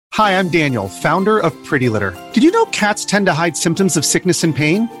Hi, I'm Daniel, founder of Pretty Litter. Did you know cats tend to hide symptoms of sickness and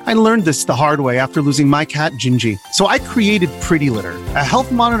pain? I learned this the hard way after losing my cat, Gingy. So I created Pretty Litter, a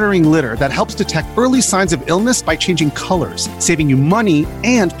health monitoring litter that helps detect early signs of illness by changing colors, saving you money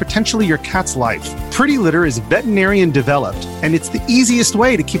and potentially your cat's life. Pretty Litter is veterinarian developed, and it's the easiest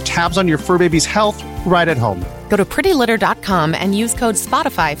way to keep tabs on your fur baby's health right at home. Go to prettylitter.com and use code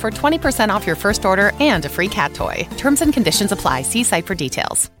SPOTIFY for 20% off your first order and a free cat toy. Terms and conditions apply. See site for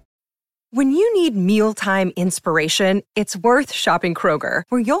details. When you need mealtime inspiration, it's worth shopping Kroger,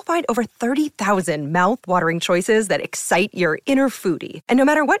 where you'll find over 30,000 mouth-watering choices that excite your inner foodie. And no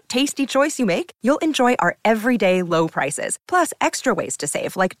matter what tasty choice you make, you'll enjoy our everyday low prices, plus extra ways to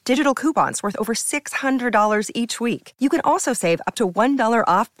save, like digital coupons worth over $600 each week. You can also save up to $1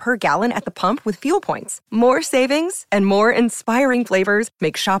 off per gallon at the pump with fuel points. More savings and more inspiring flavors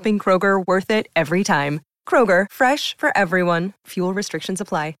make shopping Kroger worth it every time. Kroger, fresh for everyone. Fuel restrictions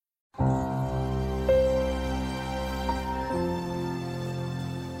apply.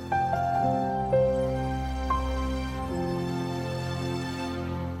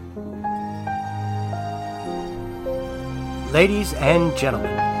 Ladies and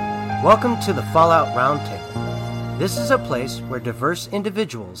gentlemen, welcome to the Fallout Roundtable. This is a place where diverse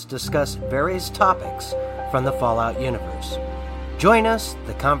individuals discuss various topics from the Fallout universe. Join us,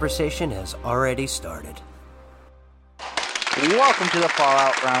 the conversation has already started. Welcome to the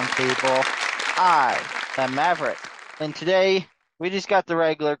Fallout Roundtable. I am Maverick, and today we just got the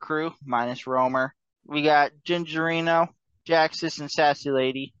regular crew, minus Romer. We got Gingerino, Jaxus, and Sassy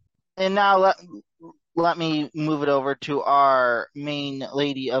Lady. And now let me move it over to our main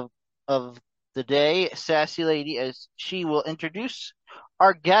lady of the day, Sassy Lady, as she will introduce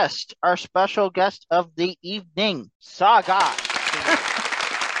our guest, our special guest of the evening, Saga.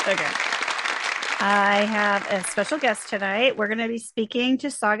 Okay. I have a special guest tonight. We're going to be speaking to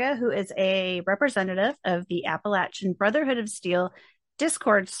Saga, who is a representative of the Appalachian Brotherhood of Steel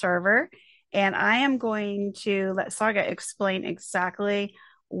Discord server. And I am going to let Saga explain exactly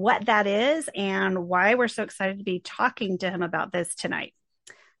what that is and why we're so excited to be talking to him about this tonight.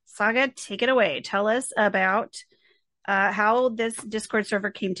 Saga, take it away. Tell us about how this Discord server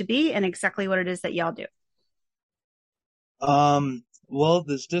came to be and exactly what it is that y'all do. Well,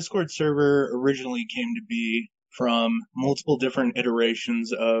 this Discord server originally came to be from multiple different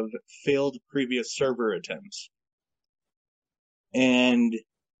iterations of failed previous server attempts. And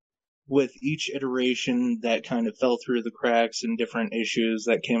with each iteration that kind of fell through the cracks and different issues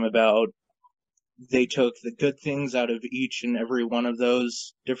that came about, they took the good things out of each and every one of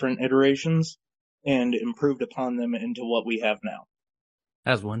those different iterations and improved upon them into what we have now.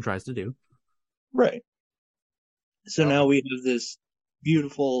 As one tries to do. Right. So now we have this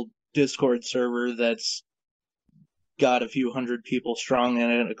beautiful Discord server that's got a few hundred people strong in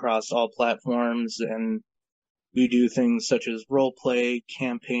it across all platforms, and we do things such as roleplay,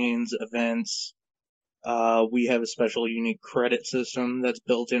 campaigns, events. We have a special unique credit system that's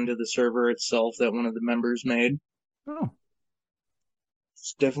built into the server itself that one of the members made. Oh.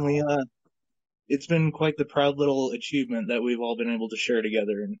 It's definitely, it's been quite the proud little achievement that we've all been able to share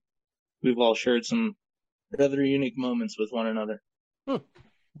together, and we've all shared some rather unique moments with one another.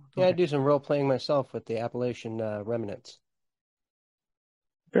 Yeah, I do some role-playing myself with the Appalachian Remnants.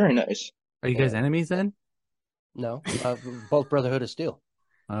 Very nice. Are you guys enemies then? No, both Brotherhood of Steel.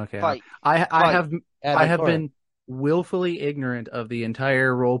 Okay. Fight. I have been willfully ignorant of the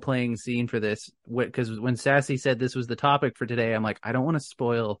entire role-playing scene for this, because when Sassy said this was the topic for today, I'm like, I don't want to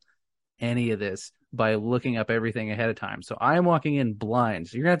spoil any of this by looking up everything ahead of time. So I am walking in blind.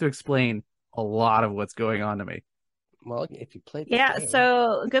 So you're going to have to explain a lot of what's going on to me. Well, if you played game.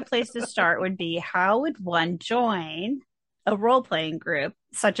 So a good place to start would be, how would one join a role-playing group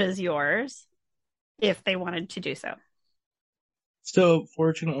such as yours if they wanted to do so? So,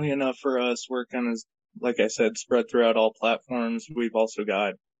 fortunately enough for us, we're kind of, like I said, spread throughout all platforms. We've also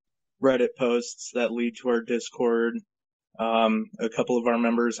got Reddit posts that lead to our Discord. A couple of our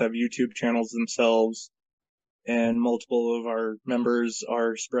members have YouTube channels themselves, and multiple of our members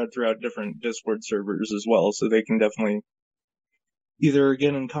are spread throughout different Discord servers as well, so they can definitely either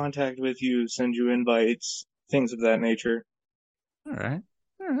get in contact with you, send you invites, things of that nature. All right.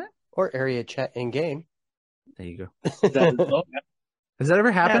 Or area chat in-game. There you go. That as well, yeah. Has that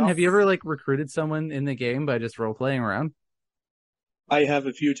ever happened? Have you ever recruited someone in the game by just role-playing around? I have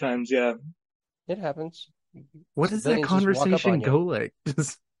a few times, yeah. It happens. What does that conversation go like?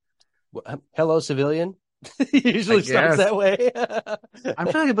 Just... Hello, civilian. Usually starts that way. I'm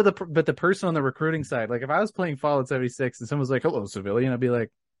talking about the person on the recruiting side. Like, if I was playing Fallout 76 and someone was like, "Hello, civilian," I'd be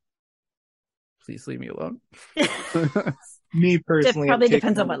like, "Please leave me alone." Me personally, It probably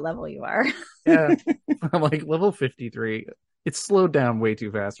depends on what level you are. Yeah. I'm like level 53. It's slowed down way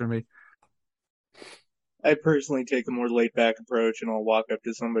too fast for me. I personally take a more laid back approach, and I'll walk up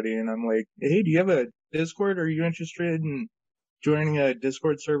to somebody and I'm like, "Hey, do you have a Discord? Are you interested in joining a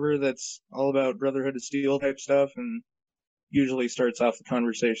Discord server that's all about Brotherhood of Steel type stuff?" And usually starts off the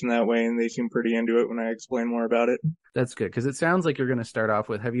conversation that way, and they seem pretty into it when I explain more about it. That's good, because it sounds like you're going to start off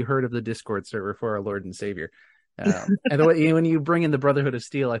with, have you heard of the Discord server for our Lord and Savior? And when you bring in the Brotherhood of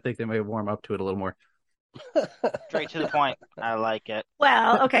Steel, I think they may warm up to it a little more. Straight to the point. I like it.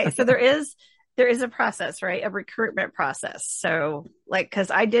 Well, okay, so there is a process, right? A recruitment process. So, like,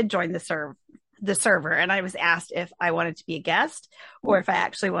 because I did join the server, and I was asked if I wanted to be a guest or if I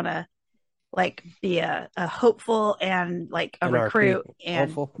actually want to like be a hopeful and like a recruit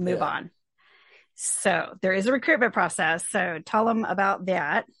and move on. So there is a recruitment process. So tell them about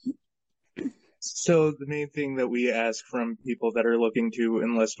that. So the main thing that we ask from people that are looking to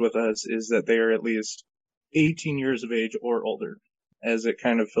enlist with us is that they are at least 18 years of age or older, as it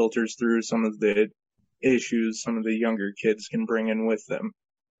kind of filters through some of the issues some of the younger kids can bring in with them.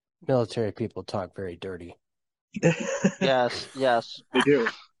 Military people talk very dirty. Yes. They do.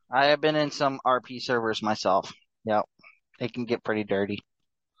 I have been in some RP servers myself. Yep. It can get pretty dirty.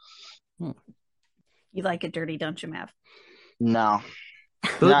 You like it dirty, don't you, Mav? No.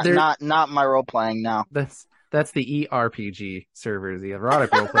 Not my role playing, no. That's the ERPG servers, the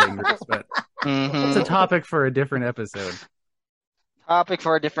erotic role playing groups, but it's a topic for a different episode. Topic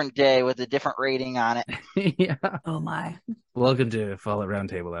for a different day with a different rating on it. Yeah. Oh my. Welcome to Fallout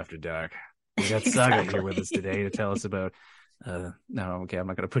Roundtable After Dark. We got Saga here with us today to tell us about no, okay, I'm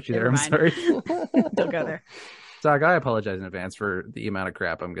not going to put you there. I'm sorry. Don't go there. Saga, I apologize in advance for the amount of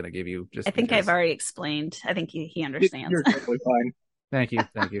crap I'm going to give you. I think I've already explained. I think he understands. You're totally fine. Thank you.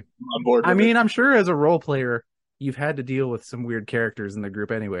 I'm on board. I mean, I'm sure as a role player, you've had to deal with some weird characters in the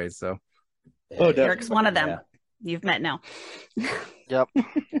group anyways, so. Oh, definitely. Eric's one of them. Yeah. You've met now. Yep.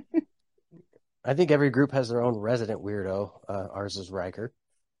 I think every group has their own resident weirdo. Ours is Riker.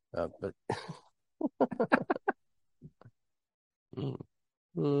 But All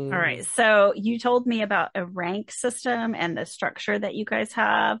right. So you told me about a rank system and the structure that you guys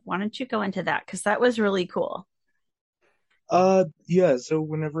have. Why don't you go into that? Because that was really cool. Yeah. So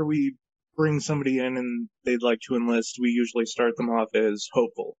whenever we bring somebody in and they'd like to enlist, we usually start them off as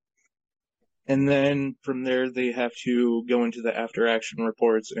hopeful. And then from there, they have to go into the after action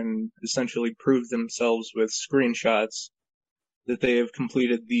reports and essentially prove themselves with screenshots that they have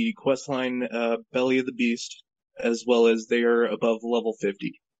completed the questline Belly of the Beast, as well as they are above level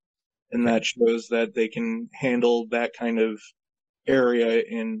 50. And that shows that they can handle that kind of area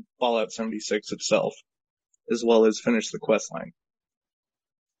in Fallout 76 itself, as well as finish the questline.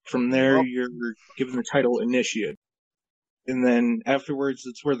 From there, you're given the title Initiate. And then afterwards,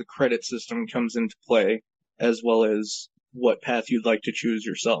 it's where the credit system comes into play, as well as what path you'd like to choose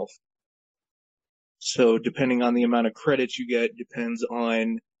yourself. So depending on the amount of credits you get, depends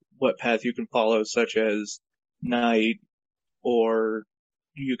on what path you can follow, such as Knight, or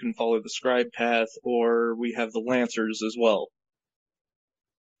you can follow the Scribe path, or we have the Lancers as well.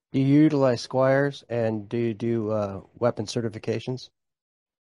 Do you utilize Squires, and do you do weapon certifications?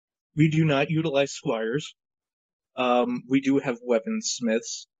 We do not utilize Squires. We do have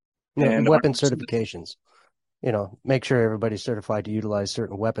weaponsmiths. And weapon certifications. You know, make sure everybody's certified to utilize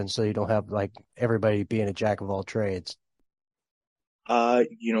certain weapons so you don't have, like, everybody being a jack of all trades.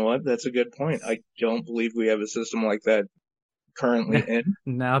 You know what? That's a good point. I don't believe we have a system like that currently in.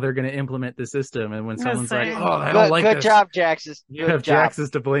 Now they're going to implement the system, and when someone's like, "Oh, I don't like this," good job, Jaxus. You have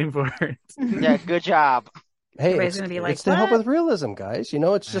Jaxus to blame for it. Yeah, good job. Hey, it's to help with realism, guys. You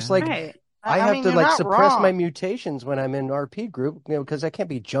know, it's just like I have to like suppress my mutations when I'm in RP group, you know, because I can't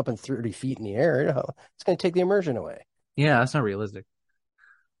be jumping 30 feet in the air. You know, it's going to take the immersion away. Yeah, that's not realistic.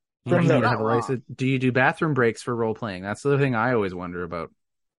 Do you do bathroom breaks for role playing? That's the thing I always wonder about.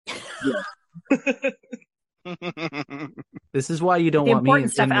 Yeah. This is why you don't want me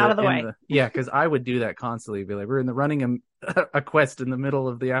stuff out of the way. Yeah, because I would do that constantly. Be like, we're running a quest in the middle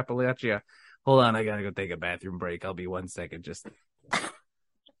of the Appalachia. Hold on, I gotta go take a bathroom break. I'll be 1 second. Just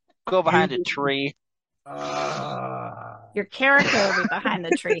go behind a tree. Your character will be behind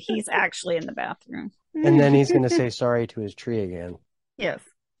the tree. He's actually in the bathroom. And then he's going to say sorry to his tree again. Yes,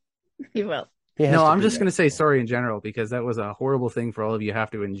 he will. No, I'm just going to say sorry in general because that was a horrible thing for all of you to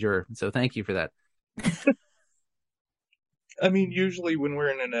have to endure. So thank you for that. I mean, usually when we're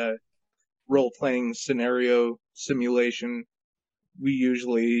in a role-playing scenario simulation, we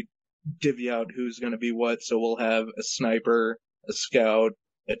usually divvy out who's going to be what. So we'll have a sniper, a scout,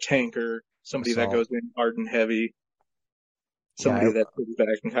 a tanker, somebody that goes in hard and heavy. somebody that sits back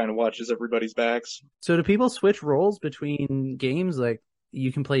and kind of watches everybody's backs. So do people switch roles between games? Like,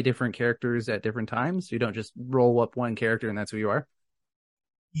 you can play different characters at different times? You don't just roll up one character and that's who you are?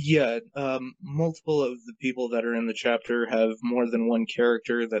 Yeah, multiple of the people that are in the chapter have more than one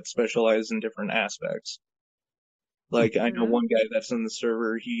character that specialize in different aspects. Like, I know one guy that's in the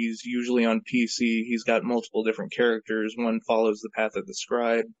server, he's usually on PC, he's got multiple different characters. One follows the path of the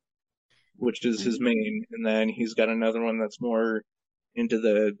scribe, which is his main, and then he's got another one that's more into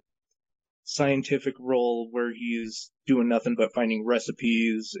the scientific role where he's doing nothing but finding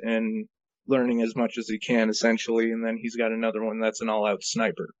recipes and learning as much as he can, essentially, and then he's got another one that's an all-out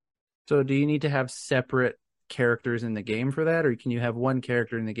sniper. So do you need to have separate characters in the game for that, or can you have one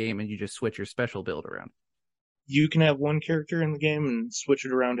character in the game and you just switch your special build around? You can have one character in the game and switch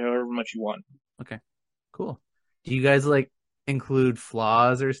it around however much you want. Okay, cool. Do you guys, like, include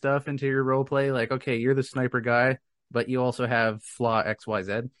flaws or stuff into your roleplay? Like, okay, you're the sniper guy, but you also have flaw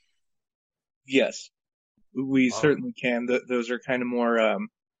XYZ? Yes, we certainly can. Those are kind of more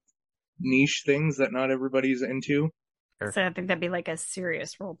niche things that not everybody's into. So I think that'd be like a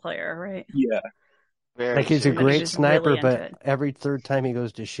serious role player, right? Yeah. Like, he's a great sniper, but every third time he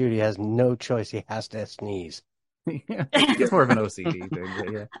goes to shoot, he has no choice. He has to sneeze. Yeah, it's more of an OCD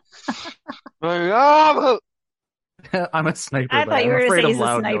thing, but yeah. I'm a sniper. I thought you were going to say he's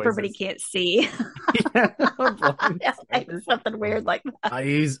a sniper, noises. But he can't see. Something weird like that. I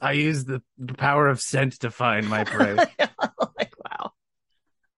use the power of scent to find my prey. Like, wow.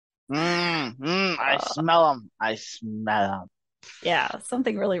 I smell them. I smell them. Yeah,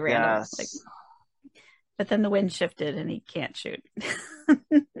 something really random. Yes. Like, but then the wind shifted and he can't shoot.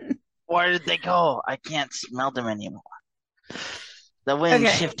 Where did they go? I can't smell them anymore. The wind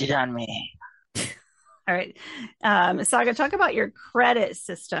shifted on me. All right. Saga, talk about your credit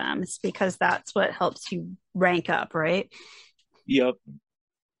systems, because that's what helps you rank up, right? Yep.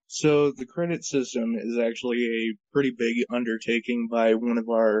 So the credit system is actually a pretty big undertaking by one of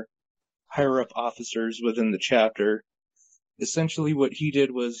our higher-up officers within the chapter. Essentially what he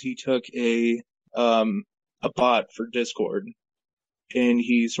did was he took a bot for Discord, and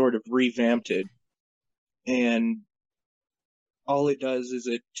he sort of revamped it. And all it does is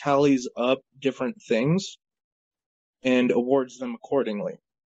it tallies up different things and awards them accordingly.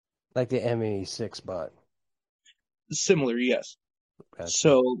 Like the ME6 bot. Similar, yes. Gotcha.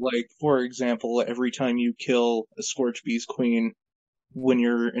 So, like, for example, every time you kill a Scorch Beast Queen, when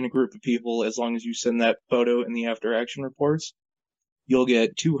you're in a group of people, as long as you send that photo in the after action reports, you'll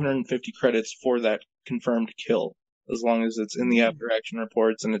get 250 credits for that confirmed kill, as long as it's in the after action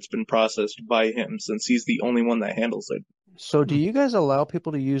reports and it's been processed by him, since he's the only one that handles it. So do you guys allow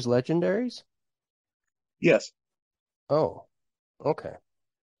people to use legendaries? Yes. Oh, okay.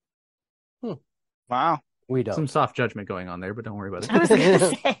 Wow. We don't. Some soft judgment going on there, but don't worry about it. I was going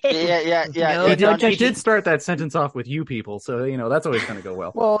to say. Yeah. He did start that sentence off with you people, so, that's always going to go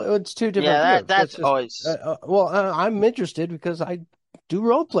well. Well, it's two different groups. That's just, always... I'm interested because I do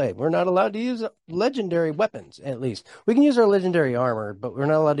roleplay. We're not allowed to use legendary weapons, at least. We can use our legendary armor, but we're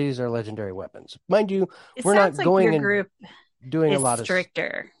not allowed to use our legendary weapons. Mind you, we're not going and doing a lot of...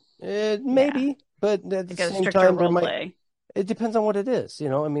 stricter. Maybe, but at the same time, it depends on what it is.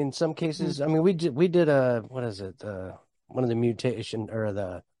 I mean, some cases, we did a, what is it? One of the mutation or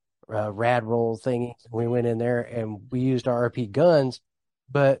the rad roll thingy. We went in there and we used our RP guns,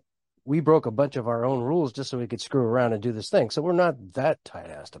 but we broke a bunch of our own rules just so we could screw around and do this thing. So we're not that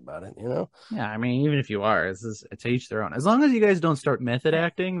tight-assed about it, Yeah, I mean, even if you are, it's each their own. As long as you guys don't start method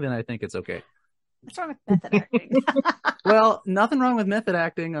acting, then I think it's okay. What's wrong with method acting? Well, nothing wrong with method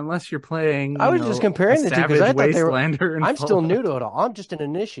acting unless you're playing. I was just comparing the two because I thought they were. I'm still new to it all. I'm just an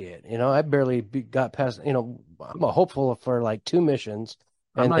initiate. I barely got past. I'm a hopeful for like 2 missions.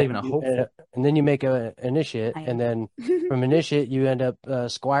 I'm not even a hopeful. And then you make an initiate, and then from initiate you end up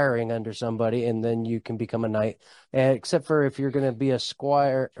squiring under somebody, and then you can become a knight. Except for if you're going to be a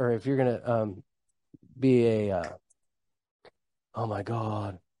squire, or if you're going to be a. Oh my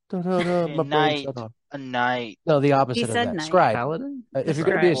God. A knight. No, the opposite of that. Scribe. Paladin? If you're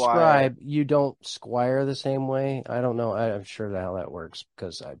going to be a scribe, you don't squire the same way. I don't know. I'm sure how that works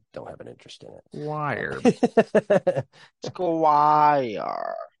because I don't have an interest in it. Squire.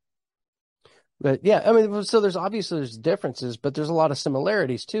 Squire. But yeah, I mean, so there's differences, but there's a lot of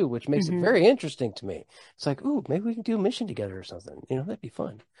similarities too, which makes it very interesting to me. It's like, ooh, maybe we can do a mission together or something. That'd be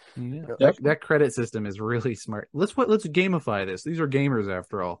fun. Yeah. That credit system is really smart. Let's gamify this. These are gamers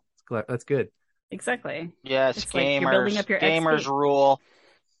after all. That's good. Exactly. Yes, it's gamers. Like you're building up your gamers XP. Rule.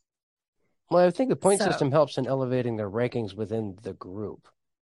 Well, I think the point system helps in elevating the rankings within the group.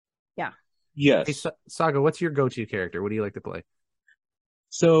 Yeah. Yes. Hey, Saga, what's your go-to character? What do you like to play?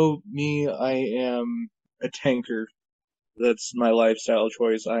 So, me, I am a tanker. That's my lifestyle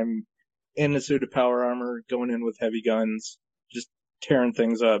choice. I'm in a suit of power armor, going in with heavy guns, just tearing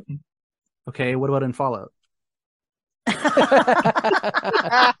things up. Okay, what about in Fallout? You did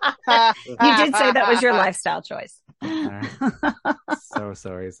say that was your lifestyle choice. Right. So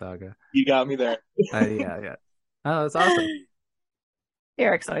sorry, Saga. You got me there. Yeah. Oh, that's awesome.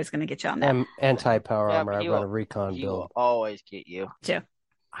 Eric's always going to get you on that. Anti-power armor. I run a recon build. Will always get you. Too.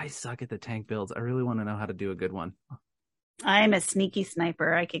 I suck at the tank builds. I really want to know how to do a good one. I'm a sneaky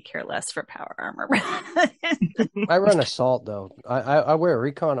sniper. I could care less for power armor. I run assault though. I wear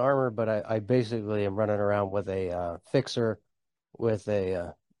recon armor, but I basically am running around with a fixer with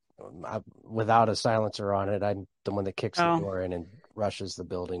a without a silencer on it. I'm the one that kicks the door in and rushes the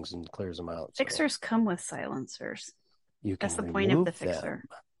buildings and clears them out. Fixers come with silencers. That's the point of the fixer.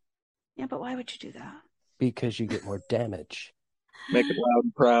 Yeah, but why would you do that? Because you get more damage. Make it loud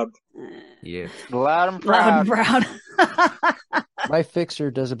and proud. Yeah. Loud and proud. Loud and proud. My fixer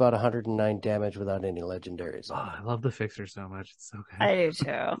does about 109 damage without any legendaries. I love the fixer so much. It's so good. I do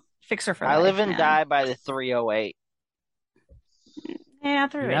too. Fixer for life. I live and die by the 308. Yeah,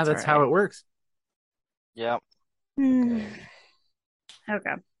 308. Yeah, that's how it works. Yep.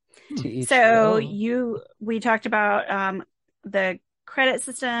 Okay. So we talked about the credit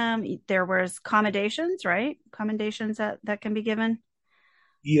system. There was commendations, right? Commendations that can be given.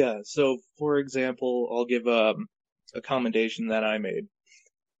 Yeah. So, for example, I'll give a commendation that I made.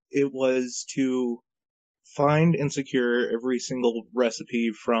 It was to find and secure every single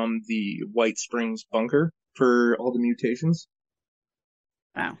recipe from the White Springs bunker for all the mutations.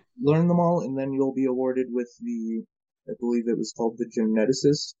 Wow. Learn them all, and then you'll be awarded with I believe it was called the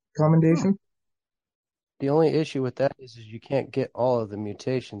Geneticist commendation. The only issue with that is you can't get all of the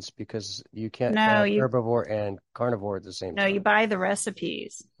mutations because you can't have herbivore and carnivore at the same time. No, you buy the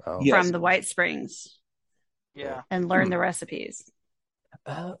recipes Yes. from the White Springs. Yeah. And learn the recipes.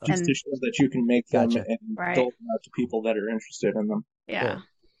 Just to show that you can make them and dole them out to people that are interested in them. Yeah.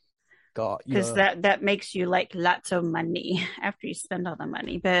 Because that makes you like lots of money after you spend all the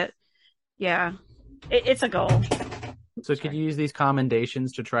money. But yeah, it's a goal. So could you use these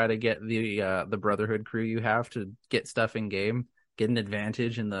commendations to try to get the Brotherhood crew you have to get stuff in game, get an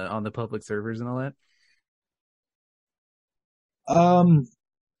advantage on the public servers and all that?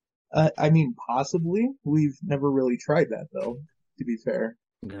 I mean, possibly. We've never really tried that, though. To be fair,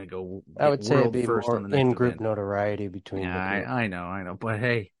 I'm gonna go. I would say it'd be first more on the next in-group event. notoriety between. Yeah, I know, but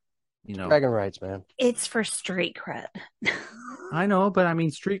hey, bragging rights, man. It's for street cred. I know, but I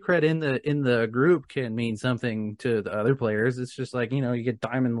mean, street cred in the group can mean something to the other players. It's just like, you get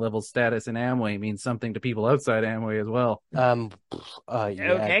diamond level status in Amway means something to people outside Amway as well. Yeah,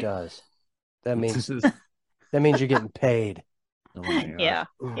 okay. It does. That means you're getting paid. Oh yeah.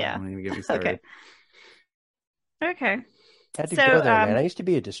 Don't even get me started. Okay. Had to go there, man. I used to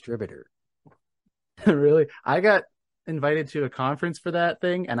be a distributor. Really? I got invited to a conference for that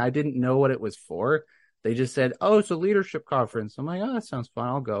thing, and I didn't know what it was for. They just said, "Oh, it's a leadership conference." I'm like, "Oh, that sounds fun.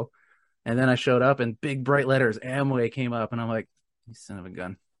 I'll go." And then I showed up, and big bright letters Amway came up, and I'm like, "You son of a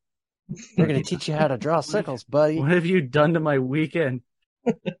gun!" They're going to teach you how to draw sickles, buddy. What have you done to my weekend?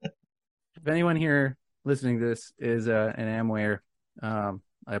 If anyone here listening to this is an Amwayer, I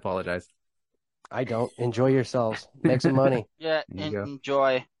apologize. I don't. Enjoy yourselves. Make some money. Yeah,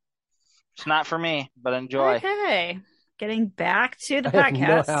 enjoy. It's not for me, but enjoy. Okay. Getting back to the podcast. I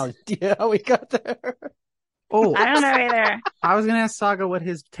have no idea how we got there. Oh, I don't know either. I was going to ask Saga what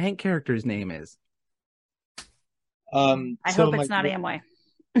his tank character's name is. I hope it's not Amway.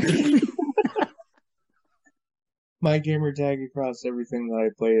 My gamer tag across everything that I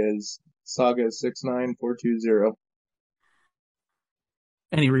play is Saga69420.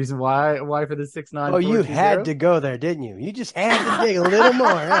 Any reason why for the 69420? Oh, you had to go there, didn't you? You just had to dig a little more,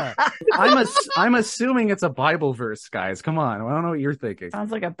 huh? I'm assuming it's a Bible verse, guys. Come on. I don't know what you're thinking.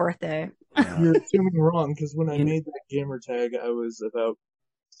 Sounds like a birthday. You're assuming wrong, because when I made that gamer tag, I was about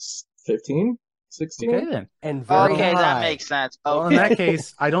 15, 16. Okay, then. And very high. That makes sense. Okay. Well, in that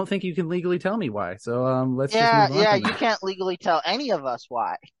case, I don't think you can legally tell me why. So let's just move on. Yeah, you can't legally tell any of us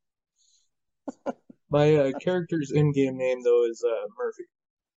why. My character's in-game name, though, is Murphy.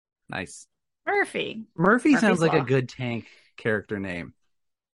 Nice. Murphy. Murphy sounds like a good tank character name.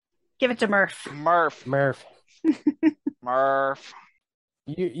 Give it to Murph. Murph.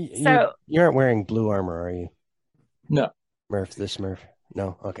 You aren't wearing blue armor, are you? No. Murph, this Murph.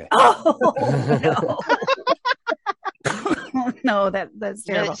 No? Okay. Oh, no. No, that's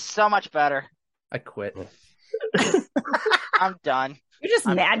terrible. It's so much better. I quit. I'm done. You're just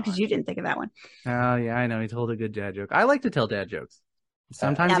mad because you didn't think of that one. Oh, yeah, I know. He told a good dad joke. I like to tell dad jokes.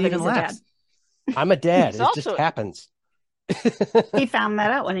 Sometimes he even laughs. I'm a dad. It just happens. He found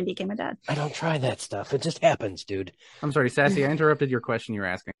that out when he became a dad. I don't try that stuff. It just happens, dude. I'm sorry, Sassy. I interrupted your question you were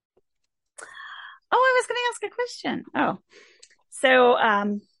asking. Oh, I was going to ask a question. Oh,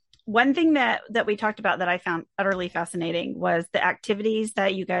 so one thing that we talked about that I found utterly fascinating was the activities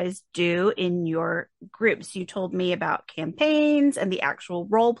that you guys do in your groups. You told me about campaigns and the actual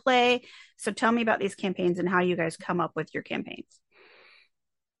role play. So tell me about these campaigns and how you guys come up with your campaigns.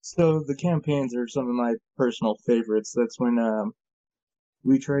 So the campaigns are some of my personal favorites. That's when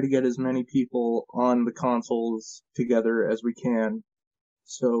we try to get as many people on the consoles together as we can.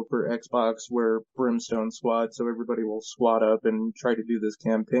 So for Xbox, we're Brimstone Squad, so everybody will squad up and try to do this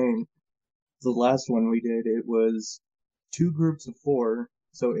campaign. The last one we did, it was 2 groups of 4,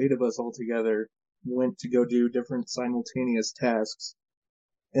 so 8 of us all together went to go do different simultaneous tasks,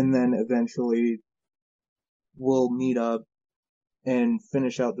 and then eventually we'll meet up and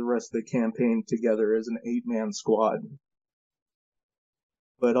finish out the rest of the campaign together as an 8-man squad.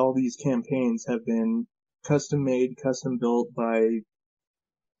 But all these campaigns have been custom made, custom built by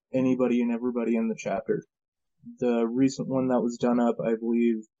anybody and everybody in the chapter. The recent one that was done up, I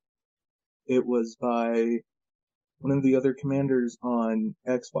believe it was by one of the other commanders on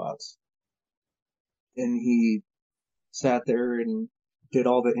Xbox. And he sat there and did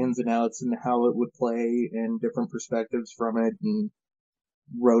all the ins and outs and how it would play and different perspectives from it, and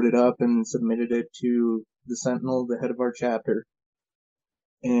wrote it up and submitted it to the Sentinel, the head of our chapter.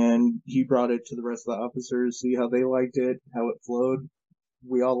 And he brought it to the rest of the officers, see how they liked it, how it flowed.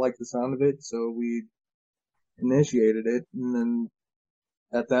 We all liked the sound of it, so we initiated it. And then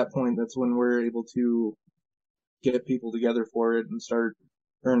at that point, that's when we're able to get people together for it and start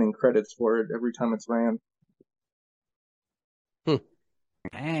earning credits for it every time it's ran.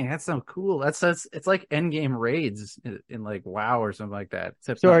 Dang, that's so cool. It's like endgame raids in like WoW or something like that.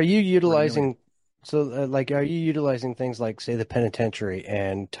 So are you utilizing are you utilizing things like, say, the penitentiary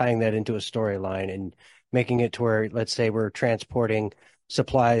and tying that into a storyline and making it to where, let's say, we're transporting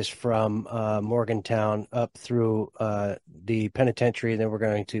supplies from Morgantown up through the penitentiary, and then we're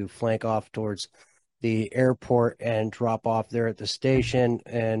going to flank off towards the airport and drop off there at the station,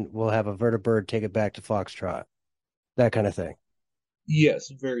 and we'll have a vertibird take it back to Foxtrot, that kind of thing?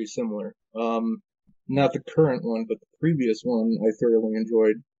 Yes, very similar. Not the current one, but the previous one I thoroughly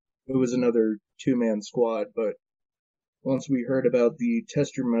enjoyed. It was another 2-man squad, but once we heard about the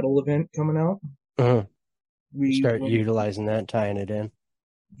Test Your Metal event coming out, we start utilizing that, tying it in.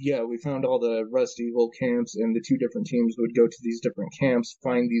 Yeah, we found all the Rust Evil camps, and the 2 different teams would go to these different camps,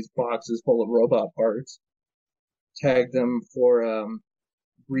 find these boxes full of robot parts, tag them for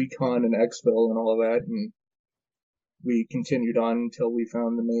recon and exfil and all of that, and we continued on until we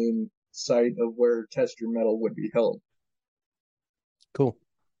found the main site of where Test Your Metal would be held. Cool.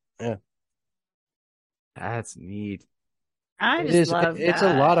 Yeah. That's neat. I just love that. It's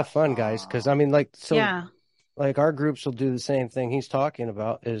a lot of fun, guys, because I mean, like our groups will do the same thing he's talking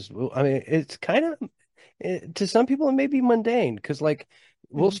about. It's kind of, to some people it may be mundane, because like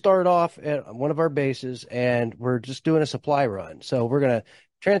we'll start off at one of our bases and we're just doing a supply run. So we're going to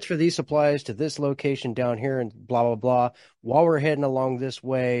transfer these supplies to this location down here and blah, blah, blah. While we're heading along this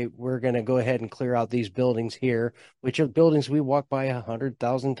way, we're going to go ahead and clear out these buildings here, which are buildings we walk by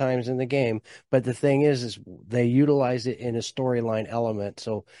 100,000 times in the game. But the thing is they utilize it in a storyline element.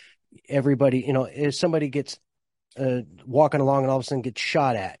 So everybody, if somebody gets walking along and all of a sudden gets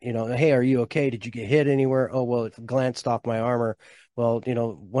shot at, hey, are you okay? Did you get hit anywhere? Oh, well, it glanced off my armor. Well,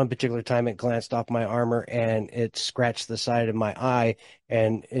 one particular time it glanced off my armor and it scratched the side of my eye,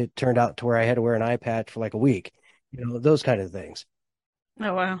 and it turned out to where I had to wear an eye patch for like a week. Those kind of things.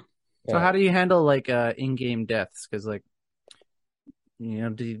 Oh, wow. So how do you handle like in-game deaths? Because like, do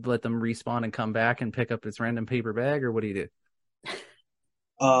you let them respawn and come back and pick up this random paper bag, or what do you do?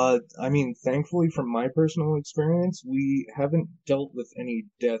 Thankfully, from my personal experience, we haven't dealt with any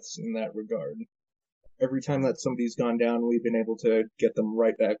deaths in that regard. Every time that somebody's gone down, we've been able to get them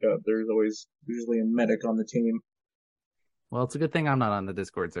right back up. There's always usually a medic on the team. Well, it's a good thing I'm not on the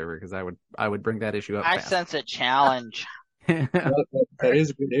Discord server, because I would bring that issue up. I sense a challenge. That is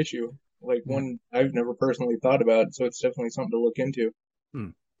a good issue. Like one I've never personally thought about, so it's definitely something to look into.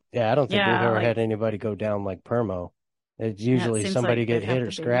 Yeah, I don't think we've ever had anybody go down like Permo. It's usually somebody get hit or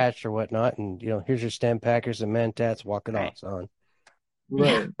scratched or whatnot, and here's your stem packers and mentats, walk it off, son.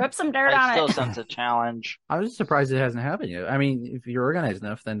 Right. Rub some dirt on it. I still sense a challenge. I was just surprised it hasn't happened yet. I mean, if you're organized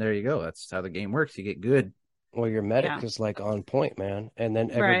enough, then there you go. That's how the game works. You get good. Well, your medic is like on point, man. And then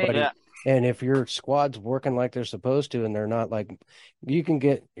everybody And if your squad's working like they're supposed to, and they're not, like, you can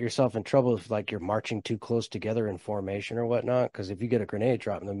get yourself in trouble if like you're marching too close together in formation or whatnot. Because if you get a grenade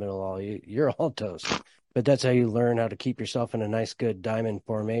drop in the middle of all you're all toast. But that's how you learn how to keep yourself in a nice, good diamond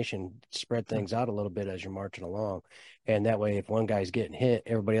formation, spread things out a little bit as you're marching along. And that way, if one guy's getting hit,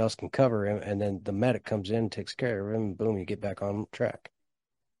 everybody else can cover him. And then the medic comes in, takes care of him, and boom, you get back on track.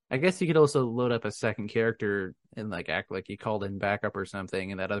 I guess you could also load up a second character and like act like you called in backup or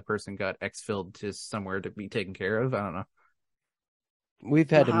something, and that other person got exfilled to somewhere to be taken care of. I don't know. We've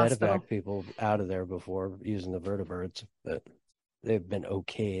had to medevac people out of there before using the vertibirds, but they've been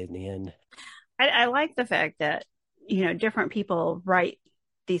okay in the end. I like the fact that, different people write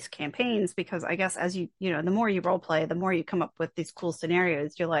these campaigns, because I guess as the more you role play, the more you come up with these cool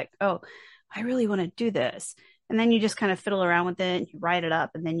scenarios. You're like, oh, I really want to do this. And then you just kind of fiddle around with it and you write it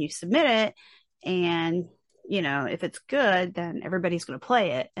up and then you submit it. And, if it's good, then everybody's going to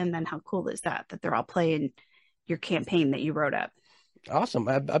play it. And then how cool is that they're all playing your campaign that you wrote up? Awesome.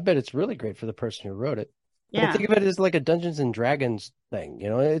 I bet it's really great for the person who wrote it. Yeah. I think of it as like a Dungeons and Dragons thing.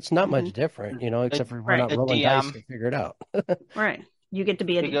 It's not much different, except for we're not rolling dice to figure it out. Right. You get to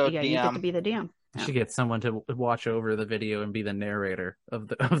be you get to be the DM. You should get someone to watch over the video and be the narrator of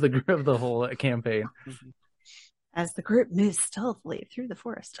the whole campaign. As the group moves stealthily through the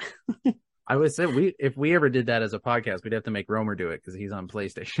forest. I would say if we ever did that as a podcast, we'd have to make Romer do it because he's on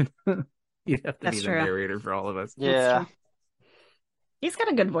PlayStation. You'd have to be the narrator for all of us. Yeah. He's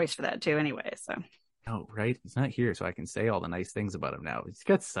got a good voice for that too anyway, so. Oh, right. He's not here, so I can say all the nice things about him now. He's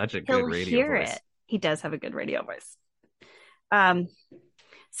got such a good radio voice. He does have a good radio voice.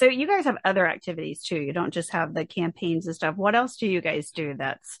 So you guys have other activities too. You don't just have the campaigns and stuff. What else do you guys do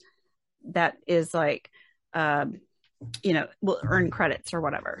that is like will earn credits or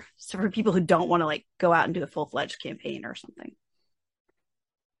whatever? So for people who don't want to like go out and do a full-fledged campaign or something.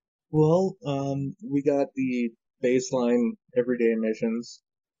 Well, we got the baseline everyday missions,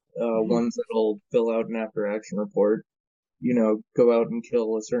 ones that'll fill out an after-action report. Go out and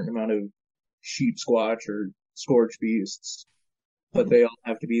kill a certain amount of sheep squatch or scorch beasts, but they all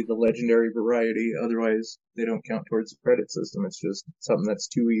have to be the legendary variety. Otherwise, they don't count towards the credit system. It's just something that's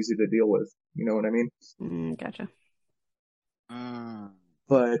too easy to deal with. You know what I mean? Gotcha.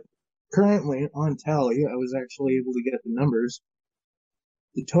 But currently on Tally, I was actually able to get the numbers.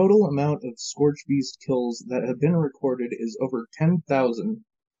 The total amount of Scorch Beast kills that have been recorded is over 10,000.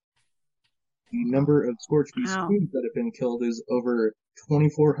 The number of Scorch Beast queens that have been killed is over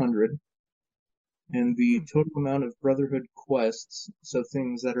 2,400. And the total amount of Brotherhood quests, so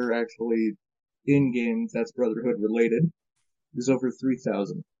things that are actually in-game that's Brotherhood related, is over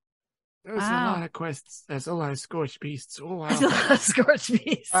 3,000. There's a lot of quests. There's a lot of Scorch Beasts. Oh, wow. There's a lot of Scorch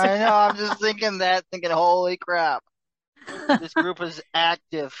Beasts. I know, I'm just thinking, holy crap. This group is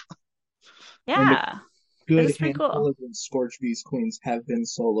active. Yeah. Good handful of Scorch Beast queens have been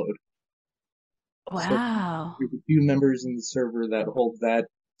soloed. Wow. So there's a few members in the server that hold that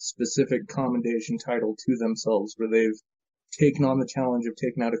specific commendation title to themselves, where they've taken on the challenge of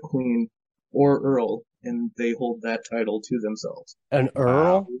taking out a queen or earl, and they hold that title to themselves. An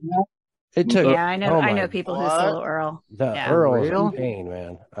earl? It took. Yeah, I know. I know people who solo earl. The earl is a pain,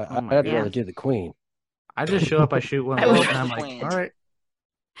 man. I'd rather do the queen. I just show up, I shoot one of those, and I'm like, all right.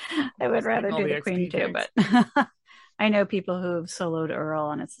 I would rather do the queen too, but I know people who've soloed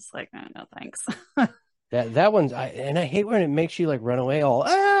earl, and it's just like, no thanks. That one's, and I hate when it makes you like run away all,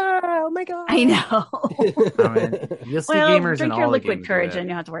 oh my god. I know. You'll see gamers drink your liquid courage, and you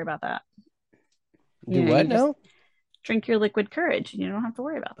don't have to worry about that. Do what now? Drink your liquid courage, and you don't have to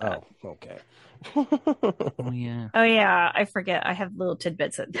worry about that. Oh, okay. Oh yeah. Oh yeah, I forget. I have little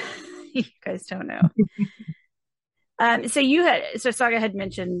tidbits that you guys don't know. So Saga had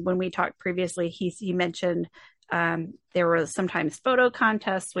mentioned when we talked previously, he mentioned there were sometimes photo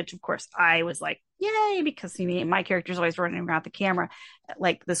contests, which of course I was like, yay, because my character's always running around the camera,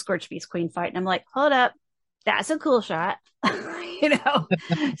 like the Scorch Beast Queen fight. And I'm like, hold up, that's a cool shot.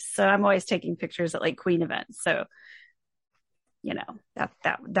 So I'm always taking pictures at like Queen events. So,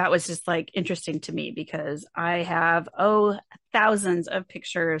 that was just like interesting to me, because I have, thousands of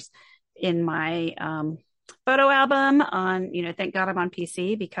pictures in my photo album on, thank God I'm on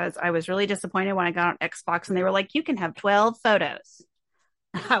PC, because I was really disappointed when I got on Xbox and they were like, you can have 12 photos.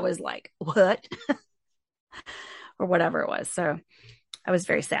 I was like, what? Or whatever it was. So I was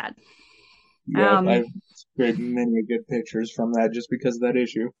very sad. Yeah, I've created many good pictures from that just because of that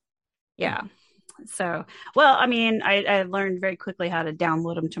issue. Yeah. So, well, I learned very quickly how to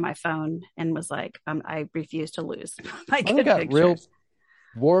download them to my phone and was like, I refuse to lose my good pictures. Real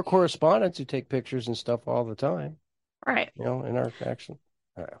war correspondents who take pictures and stuff all the time. Right. In our faction.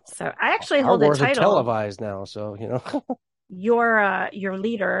 So I actually hold a title. Are televised now, so Your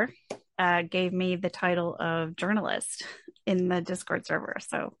leader gave me the title of journalist in the Discord server,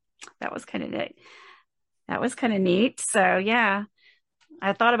 so that was kind of neat. So yeah,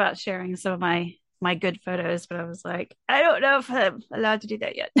 I thought about sharing some of my good photos, but I was like, I don't know if I'm allowed to do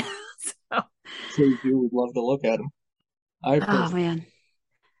that yet. Please do. We'd love to look at them. Oh man,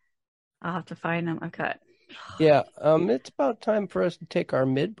 I'll have to find them. Okay. Yeah, it's about time for us to take our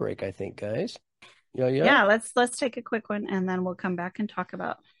mid break, I think, guys. Yeah. Let's take a quick one, and then we'll come back and talk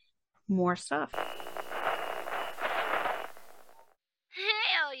about more stuff. Hey,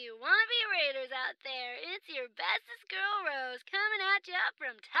 all you wannabe raiders out there! It's your bestest girl Rose coming at you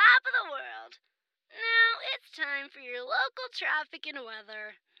from top of the world. Now it's time for your local traffic and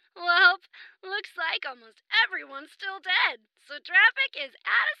weather. Well, looks like almost everyone's still dead, so traffic is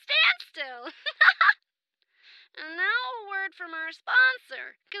at a standstill. And now a word from our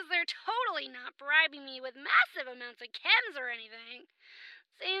sponsor, because they're totally not bribing me with massive amounts of chems or anything.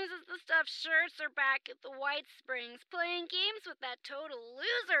 Seems as the stuffed shirts are back at the White Springs playing games with that total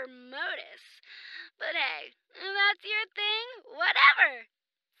loser Modus. But hey, if that's your thing, whatever.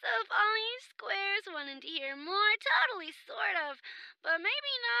 So if all you squares wanted to hear more totally sort of, but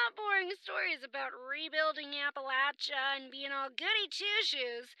maybe not boring stories about rebuilding Appalachia and being all goody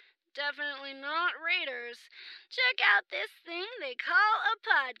two-shoes, definitely not raiders, check out this thing they call a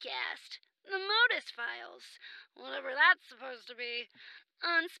podcast. The Modus Files. Whatever that's supposed to be.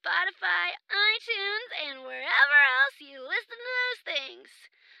 On Spotify, iTunes, and wherever else you listen to those things.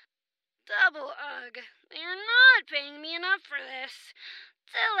 Double ugh. They are not paying me enough for this.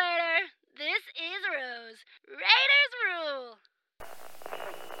 Till later, this is Rose. Raiders rule!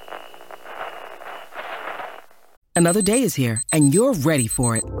 Another day is here, and you're ready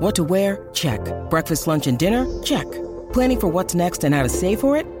for it. What to wear? Check. Breakfast, lunch, and dinner? Check. Planning for what's next and how to save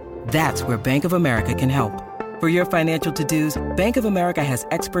for it? That's where Bank of America can help. For your financial to-dos, Bank of America has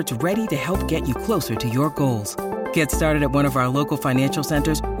experts ready to help get you closer to your goals. Get started at one of our local financial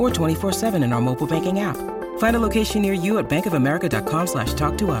centers or 24/7 in our mobile banking app. Find a location near you at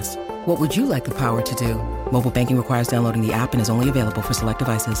bankofamerica.com/talktous. What would you like the power to do? Mobile banking requires downloading the app and is only available for select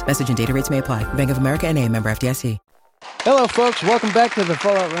devices. Message and data rates may apply. Bank of America N.A., member FDIC. Hello, folks. Welcome back to the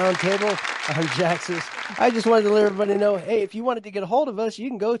Fallout Roundtable. I'm Jaxus. I just wanted to let everybody know, hey, if you wanted to get a hold of us, you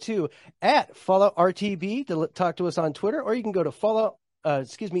can go to @FalloutRTB to talk to us on Twitter, or you can go to the Fallout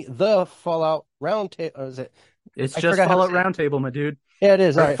Roundtable. Is it? It's just Fallout Roundtable, my dude. Yeah, it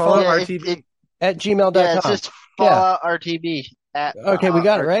is. All right. Fallout RTB. At gmail.com. Yeah, it's just Fallout RTB. Okay, we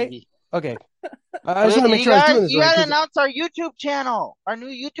got it, right? Okay. I was going to make sure I was doing this right. You got to announce our YouTube channel, our new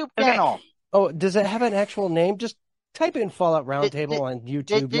YouTube channel. Oh, does it have an actual name? Just type in Fallout Roundtable on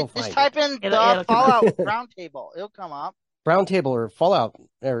YouTube. You'll find it. Just type in the Fallout Roundtable. It'll come up. Roundtable or Fallout,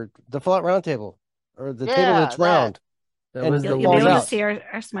 or the Fallout Roundtable, or the table that's round. You'll be able to see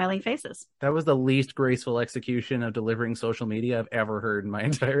our smiling faces. That was the least graceful execution of delivering social media I've ever heard in my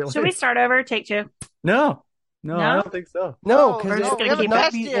entire life. Should we start over? Take two? No, I don't think so. No, because it would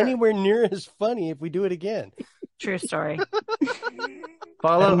not be anywhere near as funny if we do it again. True story.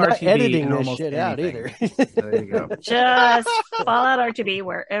 Fallout RTB editing this shit out either. There you go. Just Fallout RTB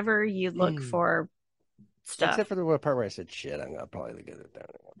wherever you look for stuff. Except for the part where I said shit, I'm gonna probably get it down.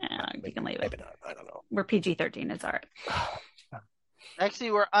 You can leave it. Maybe not. I don't know. We're PG-13. It's all right.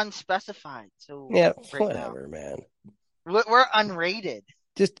 Actually, we're unspecified. So yeah, whatever, man. We're unrated.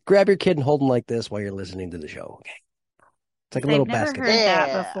 Just grab your kid and hold them like this while you're listening to the show. Okay. It's like a little basket. I've never heard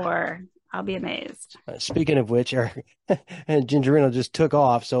that before. I'll be amazed. Speaking of which, Gingerino just took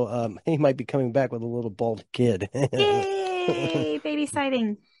off, so he might be coming back with a little bald kid. Yay! Baby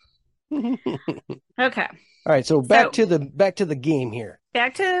sighting. Okay. All right, so back to the game here.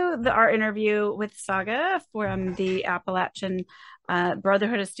 Back to our interview with Saga from the Appalachian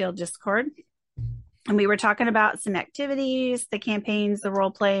Brotherhood of Steel Discord. And we were talking about some activities, the campaigns, the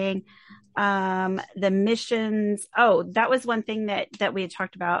role playing, the missions. Oh, that was one thing that we had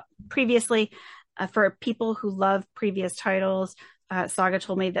talked about previously. For people who love previous titles, Saga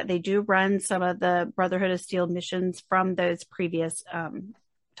told me that they do run some of the Brotherhood of Steel missions from those previous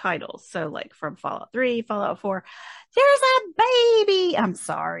titles. So like from Fallout 3, Fallout 4, there's a baby. I'm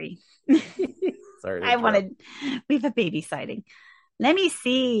sorry. Sorry. We have a baby sighting. Let me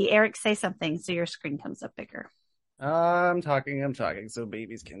see. Eric, say something so your screen comes up bigger. I'm talking so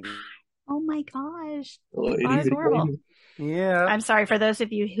babies can be. Oh my gosh. That's horrible. Yeah. I'm sorry for those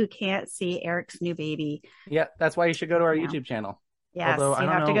of you who can't see Eric's new baby. Yeah, that's why you should go to our YouTube channel. Yes, although, you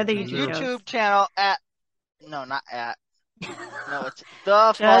have to go to the YouTube channel at. No, not at. No, it's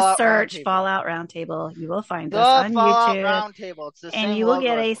the Just Fallout search Roundtable. Fallout Roundtable. You will find The us on Fallout YouTube. Roundtable. It's the and same you will logo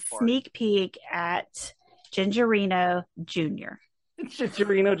get as a before. sneak peek at Gingerino Jr.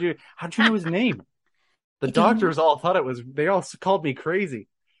 Gingerino Jr. How'd you know his name? The doctors all thought it was. They all called me crazy.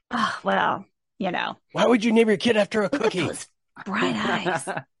 Oh, well, you know. Why would you name your kid after a cookie? Look at those bright eyes.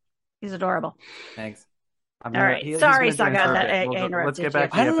 He's adorable. Thanks. All right. Sorry, Saga, that I interrupted. Let's get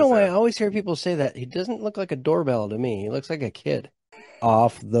back to I don't know why I always hear people say that. He doesn't look like a doorbell to me. He looks like a kid.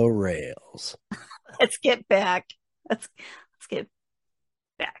 Off the rails. Let's get back. Let's get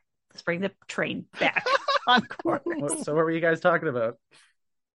back. Let's bring the train back on course. So what were you guys talking about?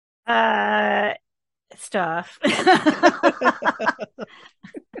 Stuff.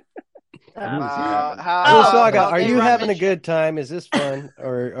 Saga, are you having a good time? Is this fun?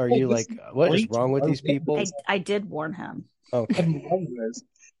 Or are you like, what is wrong with these people? I did warn him. Okay.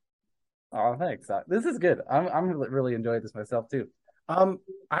 Oh, thanks. This is good. I'm really enjoying this myself too. I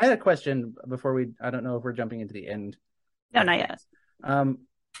had a question before I don't know if we're jumping into the end. No, not yet.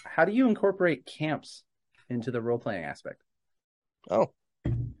 How do you incorporate camps into the role-playing aspect? Oh,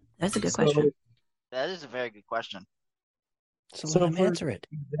 that's a good question. That is a very good question. So answer it.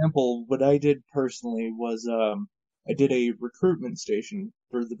 For example, what I did personally was I did a recruitment station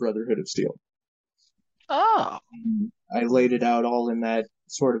for the Brotherhood of Steel. Oh. I laid it out all in that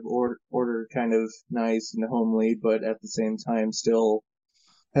sort of order, kind of nice and homely, but at the same time still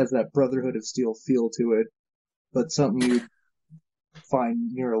has that Brotherhood of Steel feel to it, but something you'd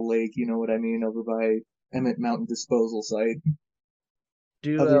find near a lake, you know what I mean, over by Emmett Mountain Disposal Site.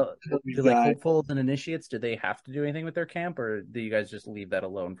 Do like hopefuls and initiates, do they have to do anything with their camp, or do you guys just leave that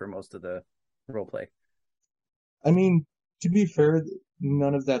alone for most of the role play? I mean, to be fair,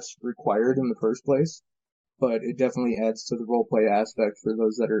 none of that's required in the first place, but it definitely adds to the role play aspect for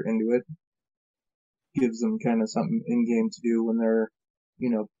those that are into it. Gives them kind of something in-game to do when they're,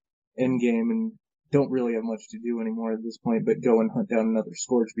 in-game and don't really have much to do anymore at this point, but go and hunt down another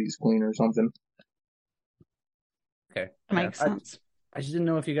Scorch Beast Queen or something. Okay. Makes sense. I just didn't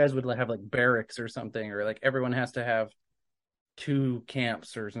know if you guys would have like barracks or something, or like everyone has to have 2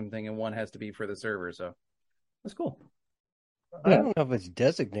 camps or something, and one has to be for the server. So that's cool. I don't know if it's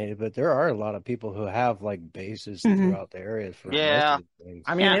designated, but there are a lot of people who have like bases throughout the areas for most of the things.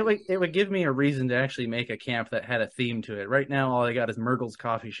 I mean, it would give me a reason to actually make a camp that had a theme to it. Right now, all I got is Murgle's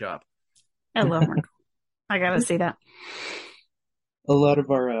coffee shop. I love Murgle. I gotta see that. A lot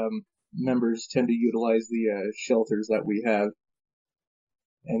of our members tend to utilize the shelters that we have,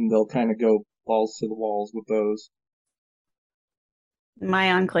 and they'll kind of go balls to the walls with those.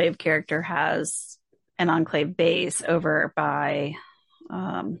 My Enclave character has an Enclave base over by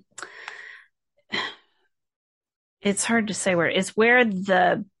it's hard to say where it's where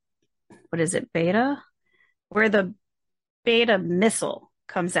the where the beta missile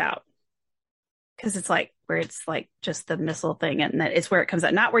comes out, because it's like where it's like just the missile thing, and that it's where it comes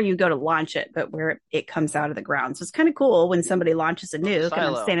out, not where you go to launch it, but where it comes out of the ground. So it's kind of cool when somebody launches a nuke and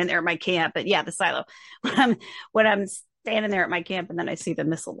I'm standing there at my camp. But yeah, the silo. When I'm standing there at my camp and then I see the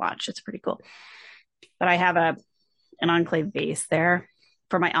missile launch, it's pretty cool. But I have an Enclave base there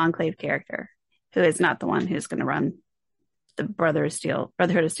for my Enclave character, who is not the one who's going to run the Brotherhood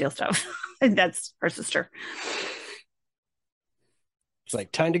of Steel stuff. That's her sister. It's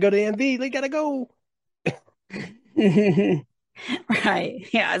like, time to go to MV. They gotta go. Right.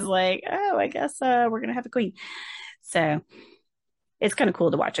 Yeah. I was like, oh, I guess we're going to have a queen. So it's kind of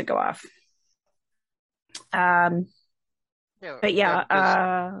cool to watch it go off. But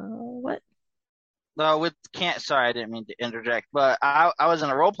yeah, what? Sorry, I didn't mean to interject, but I was in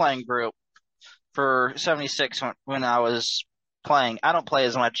a role-playing group for 76 when I was playing. I don't play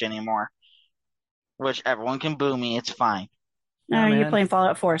as much anymore, which everyone can boo me. It's fine. No, you're playing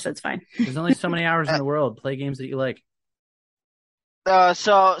Fallout 4, so it's fine. There's only so many hours in the world. Play games that you like.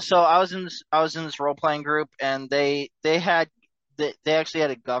 So I was in this role-playing group, and they actually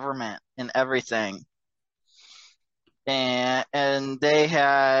had a government and everything, and they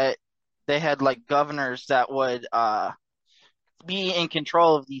had like governors that would be in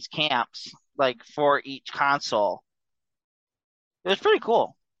control of these camps, like for each console. It was pretty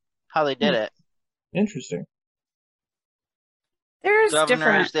cool how they did it. Interesting. There's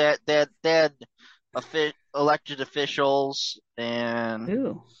governors different... that had elected officials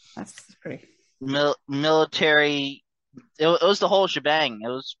and that's pretty military. It was the whole shebang. It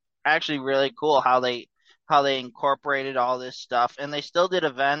was actually really cool how they incorporated all this stuff, and they still did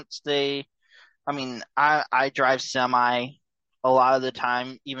events. I drive semi a lot of the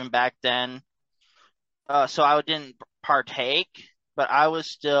time, even back then. So I didn't partake, but I was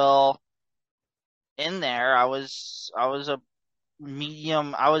still in there. I was a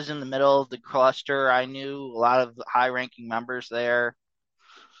medium. I was in the middle of the cluster. I knew a lot of high-ranking members there.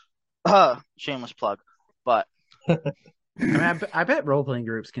 Shameless plug, but I mean, I bet role-playing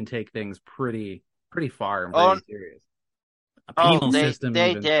groups can take things pretty far and pretty serious. A penal system,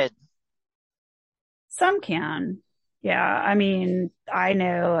 they even. did. Some can. Yeah, I mean, I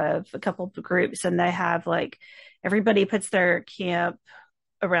know of a couple of groups, and they have like everybody puts their camp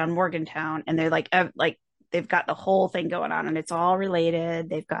around Morgantown, and they're like they've got the whole thing going on, and it's all related.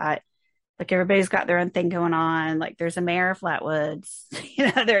 They've got like everybody's got their own thing going on. Like there's a mayor of Flatwoods,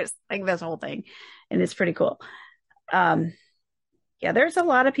 there's like this whole thing, and it's pretty cool. Yeah, there's a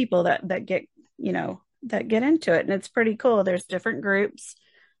lot of people that get that get into it, and it's pretty cool. There's different groups.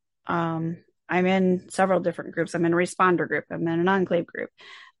 I'm in several different groups. I'm in a responder group. I'm in an enclave group.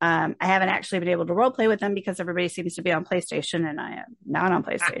 I haven't actually been able to role play with them because everybody seems to be on PlayStation, and I am not on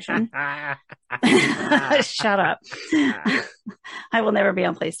PlayStation. Shut up. I will never be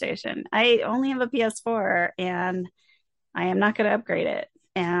on PlayStation. I only have a PS4, and I am not going to upgrade it.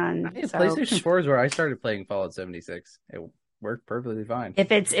 And PlayStation 4 is where I started playing Fallout 76. It worked perfectly fine.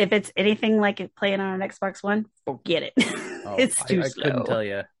 If it's anything like playing on an Xbox One, forget it. It's too slow. Couldn't tell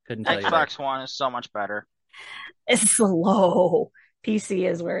you. Xbox One is so much better. It's slow. PC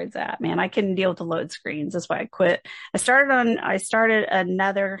is where it's at, man. I couldn't deal with the load screens. That's why I quit. I started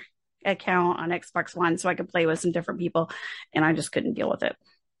another account on Xbox One so I could play with some different people, and I just couldn't deal with it.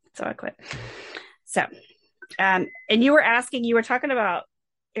 So I quit. So, and you were talking about,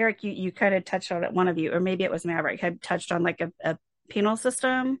 Eric, you kind of touched on it, one of you, or maybe it was Maverick, had touched on like a penal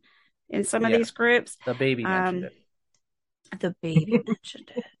system in some of these groups. The baby mentioned it. The baby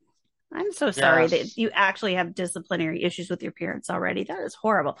mentioned it. I'm so sorry that you actually have disciplinary issues with your parents already. That is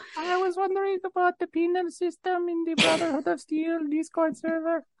horrible. I was wondering about the penal system in the Brotherhood of Steel Discord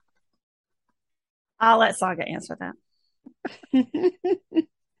server. I'll let Saga answer that.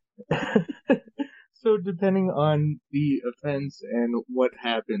 So depending on the offense and what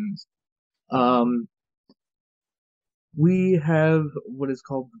happens, we have what is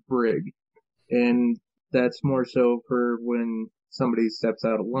called the brig, and that's more so for when somebody steps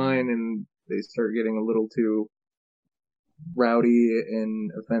out of line and they start getting a little too rowdy and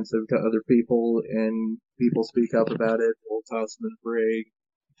offensive to other people, and people speak up about it. We'll toss them in the brig,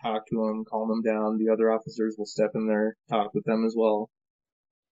 talk to them, calm them down. The other officers will step in there, talk with them as well.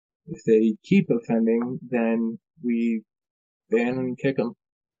 If they keep offending, then we ban and kick them.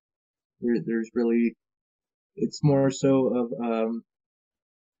 There's really, it's more so of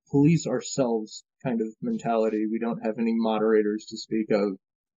police ourselves kind of mentality. We don't have any moderators to speak of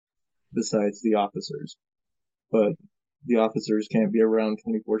besides the officers. But the officers can't be around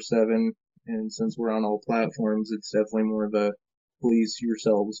 24/7, and since we're on all platforms, it's definitely more of a police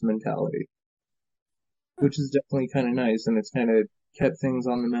yourselves mentality. Which is definitely kind of nice, and it's kind of kept things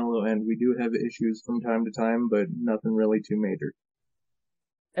on the mellow end. We do have issues from time to time, but nothing really too major.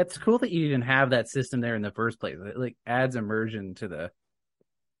 It's cool that you even have that system there in the first place. It like adds immersion to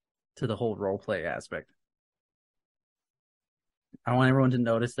the whole role play aspect. I want everyone to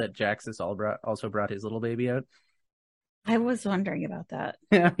notice that Jax has also brought his little baby out. I was wondering about that.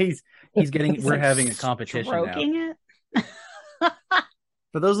 Yeah, he's getting. We're like having a competition stroking now. It.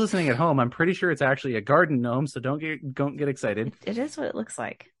 For those listening at home, I'm pretty sure it's actually a garden gnome, so don't get excited. It is what it looks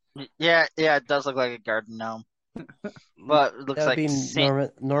like. Yeah, it does look like a garden gnome. But it looks like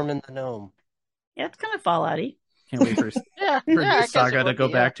Norman the gnome. Yeah, it's kind of Fallout-y. Can't wait for Saga to go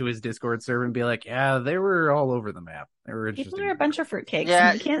back to his Discord server and be like, yeah, they were all over the map. They were interesting. People are a bunch of fruitcakes.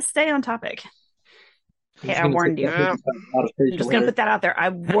 Yeah. You can't stay on topic. Hey, I warned you. I'm just going to put that out there. I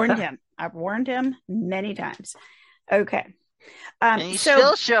warned him. I've warned him many times. Okay. And he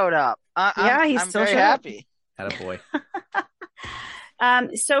still showed up. I'm still very happy. Attaboy.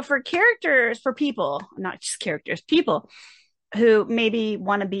 So for characters, for people, not just characters, people who maybe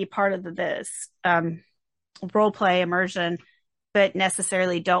want to be part of this role play immersion, but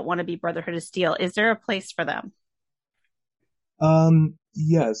necessarily don't want to be Brotherhood of Steel, is there a place for them?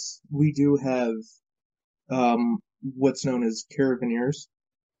 Yes, we do have what's known as caravaneers.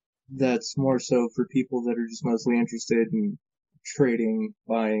 That's more so for people that are just mostly interested in trading,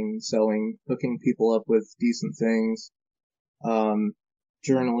 buying, selling, hooking people up with decent things.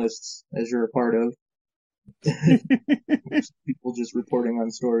 Journalists, as you're a part of. People just reporting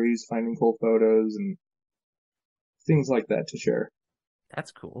on stories, finding cool photos, and things like that to share.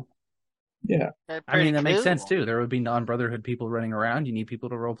 That's cool. Yeah. I mean, that makes sense, too. There would be non-Brotherhood people running around. You need people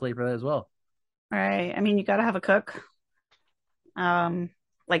to roleplay for that as well. Right. I mean, you got to have a cook.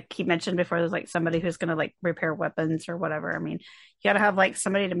 Like he mentioned before, there's like somebody who's going to like repair weapons or whatever. I mean, you got to have like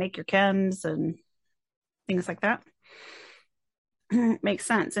somebody to make your chems and things like that. Makes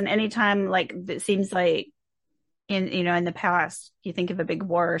sense. And anytime, like, it seems like in the past, you think of a big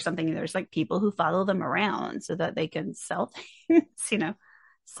war or something, there's like people who follow them around so that they can sell things,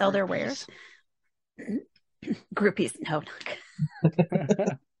 sell their wares. Groupies. No,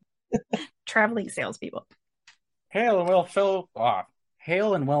 not traveling salespeople. Hail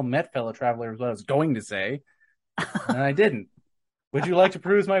and well met fellow travelers, what I was going to say. And I didn't. Would you like to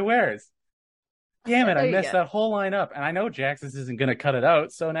peruse my wares? Damn it, I messed that whole line up. And I know Jaxus isn't going to cut it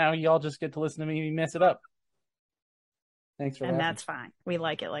out, so now y'all just get to listen to me mess it up. Thanks for that. And that's fine. We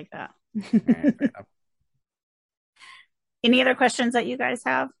like it like that. Right, fair enough. Any other questions that you guys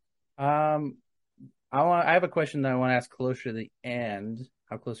have? I have a question that I want to ask closer to the end.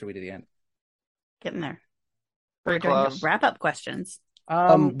 How close are we to the end? Getting there. We're doing the wrap-up questions.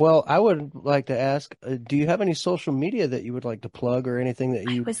 Well, I would like to ask, do you have any social media that you would like to plug or anything that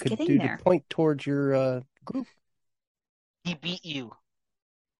you could do to point towards your group? He beat you.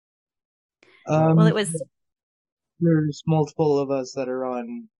 Well, it was... There's multiple of us that are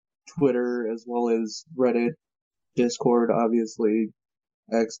on Twitter as well as Reddit, Discord, obviously,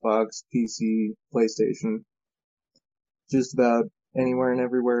 Xbox, PC, PlayStation. Just about anywhere and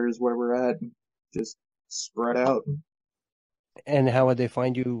everywhere is where we're at. Just spread out. And how would they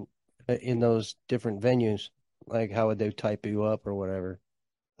find you in those different venues? Like, how would they type you up or whatever?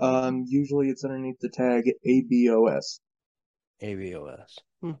 Usually it's underneath the tag ABOS. ABOS.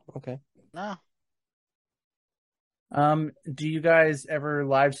 Okay. No. Do you guys ever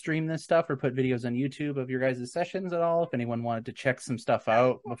live stream this stuff or put videos on YouTube of your guys' sessions at all? If anyone wanted to check some stuff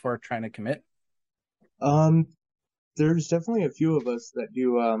out before trying to commit? There's definitely a few of us that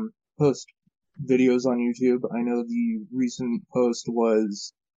do post videos on YouTube. I know the recent post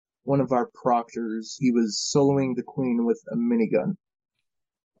was one of our proctors. He was soloing the queen with a minigun.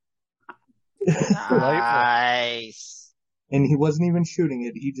 Nice. And he wasn't even shooting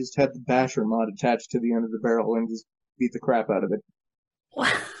it. He just had the basher mod attached to the end of the barrel and just beat the crap out of it.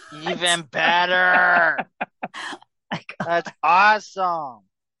 Even better. That's awesome.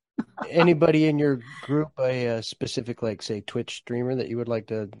 Anybody in your group a specific, like, say, Twitch streamer that you would like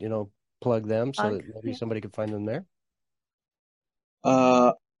to, plug them so that maybe somebody could find them there?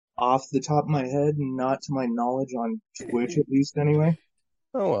 Off the top of my head, not to my knowledge on Twitch, at least, anyway.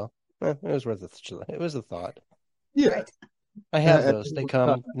 Oh, well. It was worth it was a thought. Yeah. I have those. They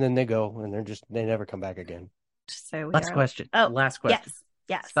come, and then they go, and they never come back again. So Last question.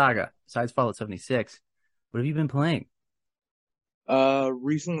 Yes. Saga, besides Fallout 76, what have you been playing?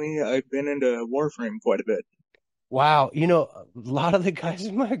 Recently I've been into Warframe quite a bit. Wow, a lot of the guys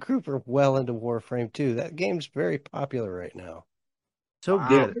in my group are well into Warframe too. That game's very popular right now. So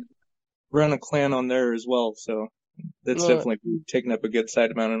good. Run a clan on there as well, so that's definitely taking up a good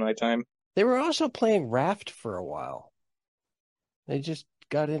side amount of my time. They were also playing Raft for a while. They just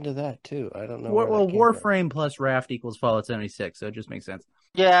got into that too. I don't know. Well, Warframe plus Raft equals Fallout 76, so it just makes sense.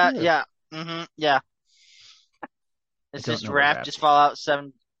 Yeah, sure. Yeah. Mm-hmm, yeah. It's just Raft is Fallout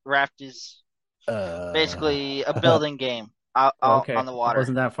 7. Raft is basically a building game out on the water. It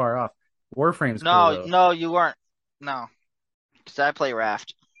wasn't that far off. Warframe's cool, no, you weren't. No. Because I play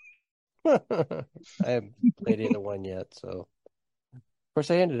Raft. I haven't played either one yet, so. Of course,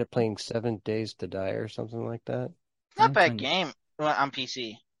 I ended up playing 7 Days to Die or something like that. Not a bad game on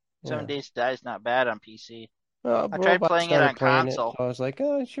PC. 7 Days to Die is not bad on PC. I tried playing it on console. So I was like,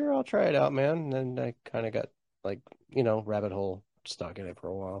 oh, sure, I'll try it out, man. And then I kind of got, rabbit hole stuck in it for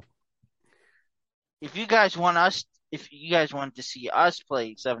a while. If you guys want to see us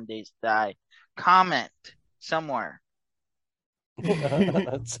play 7 Days to Die, comment somewhere.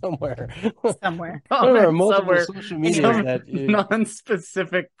 Somewhere. Somewhere. Social media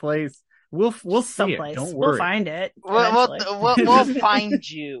non-specific place. We'll see it. Don't worry. We'll find it. We'll find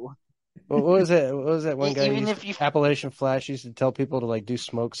you. What was it? What was that one guy? Appalachian Flash used to tell people to do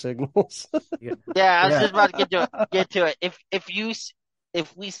smoke signals. Yeah, I was just about to get to it.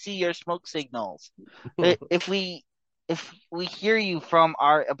 If we see your smoke signals, if we hear you from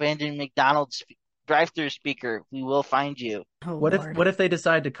our abandoned McDonald's drive-through speaker, we will find you. Oh, what if they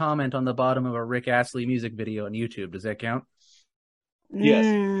decide to comment on the bottom of a Rick Astley music video on YouTube? Does that count?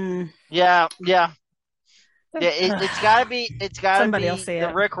 Yes. Yeah. It's gotta be Somebody will see the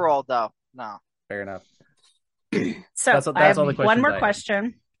it. Rickroll though. No. Fair enough. So that's I have all the questions one more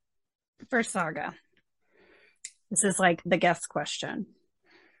question for Saga. This is like the guest question.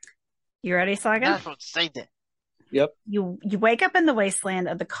 You ready, Saga? That's what say that. Yep. You wake up in the wasteland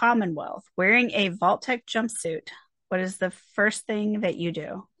of the Commonwealth wearing a Vault-Tec jumpsuit. What is the first thing that you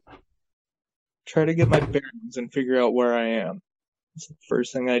do? Try to get my bearings and figure out where I am. It's the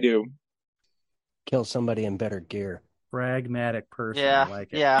first thing I do. kill somebody in better gear. Pragmatic person. Yeah, I like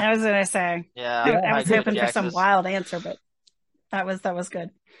it. yeah. I was gonna say. Yeah, I was hoping for some wild answer, but that was good.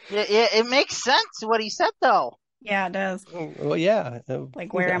 Yeah, it makes sense what he said though. Yeah, it does. Well, yeah.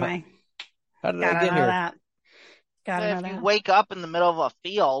 Like, where am I? How did I get here? Gotta know if that. you wake up in the middle of a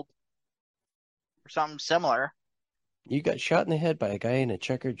field or something similar. You got shot in the head by a guy in a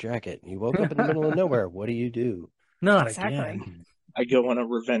checkered jacket. You woke up in the middle of nowhere. What do? Not exactly. Again. I go on a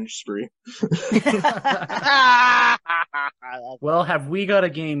revenge spree. Well, have we got a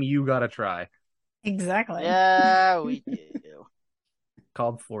game you gotta try? Exactly. Yeah, we do.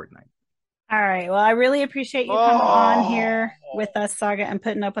 Called Fortnite. All right. Well, I really appreciate you coming on here with us, Saga, and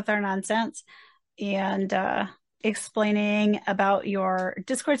putting up with our nonsense and explaining about your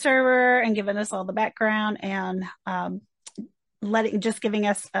Discord server and giving us all the background and giving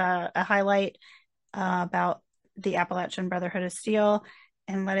us a highlight about the Appalachian Brotherhood of Steel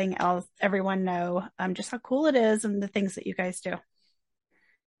and letting everyone know just how cool it is and the things that you guys do.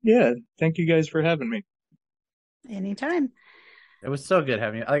 Yeah, thank you guys for having me. Anytime. It was so good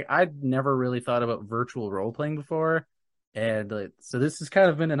having you. I'd never really thought about virtual role playing before, and so this has kind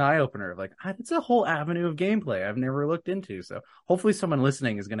of been an eye opener. Like, it's a whole avenue of gameplay I've never looked into. So hopefully, someone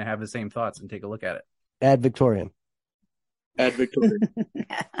listening is going to have the same thoughts and take a look at it. Ad Victoriam.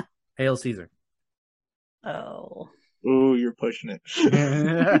 Hail Caesar. Oh. Ooh, you're pushing it.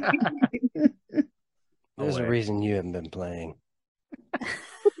 There's a reason you haven't been playing.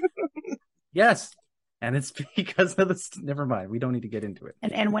 Yes. And it's because of this. Never mind. We don't need to get into it.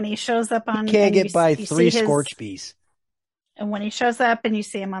 And when he shows up on, you can't get by 3 Scorch Bees. And when he shows up and you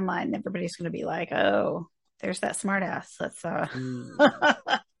see him online, everybody's going to be like, "Oh, there's that smartass." That's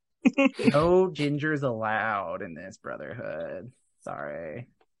no gingers allowed in this brotherhood. Sorry,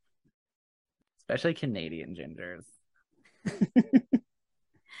 especially Canadian gingers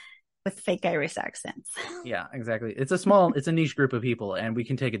with fake Irish accents. Yeah, exactly. It's a niche group of people, and we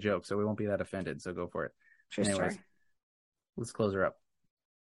can take a joke, so we won't be that offended. So go for it. Anyways, let's close her up.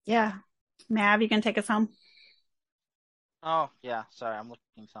 Yeah, Mav, you can take us home. Oh yeah, sorry, I'm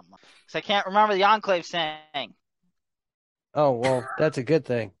looking something up because I can't remember the Enclave saying. Oh well, that's a good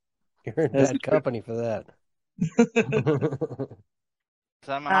thing. You're in bad company for that.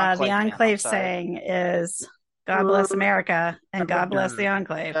 The Enclave saying is "God bless America" and "God bless the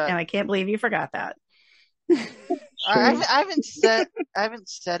Enclave," and I can't believe you forgot that. I haven't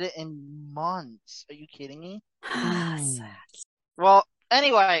said it in months. Are you kidding me? Well,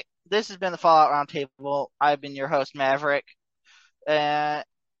 anyway, this has been the Fallout Roundtable. I've been your host, Maverick, and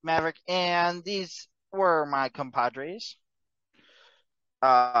these were my compadres.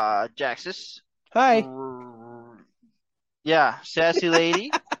 Jaxus. Hi. Yeah, Sassy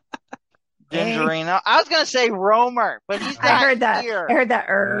Lady. Gingerino. I was gonna say Romer, but he's not I heard that. here. I heard that.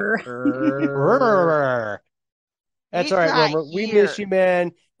 That's all right, Romer. We miss you,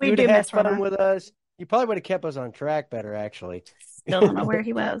 man. We do miss fun Romer. with us. You probably would have kept us on track better, actually. Still don't know where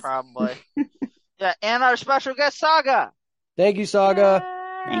he was. Probably. Yeah, and our special guest, Saga. Thank you, Saga.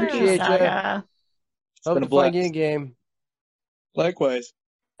 Thank you, Saga. Hope to find you in game. Likewise.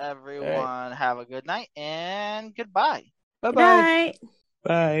 Everyone, have a good night and goodbye. Bye-bye.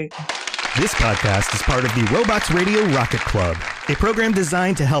 Bye. This podcast is part of the Robots Radio Rocket Club, a program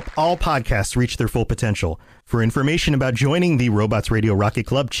designed to help all podcasts reach their full potential. For information about joining the Robots Radio Rocket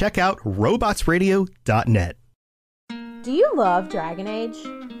Club, check out robotsradio.net. Do you love Dragon Age?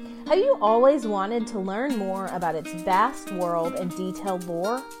 Have you always wanted to learn more about its vast world and detailed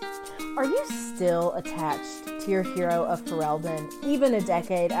lore? Are you still attached to your hero of Ferelden, even a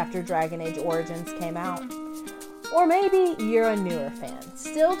decade after Dragon Age Origins came out? Or maybe you're a newer fan,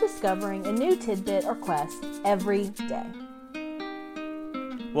 still discovering a new tidbit or quest every day.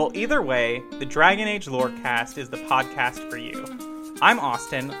 Well, either way, the Dragon Age Lorecast is the podcast for you. I'm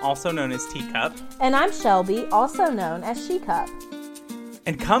Austin, also known as Teacup. And I'm Shelby, also known as Shecup.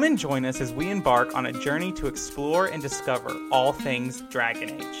 And come and join us as we embark on a journey to explore and discover all things Dragon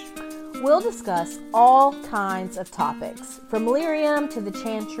Age. We'll discuss all kinds of topics, from Lyrium to the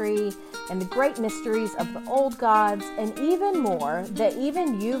Chantry and the great mysteries of the old gods, and even more that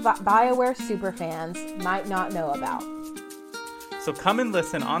even you BioWare superfans might not know about. So come and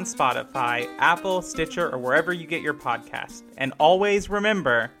listen on Spotify, Apple, Stitcher, or wherever you get your podcast. And always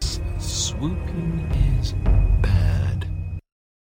remember, swooping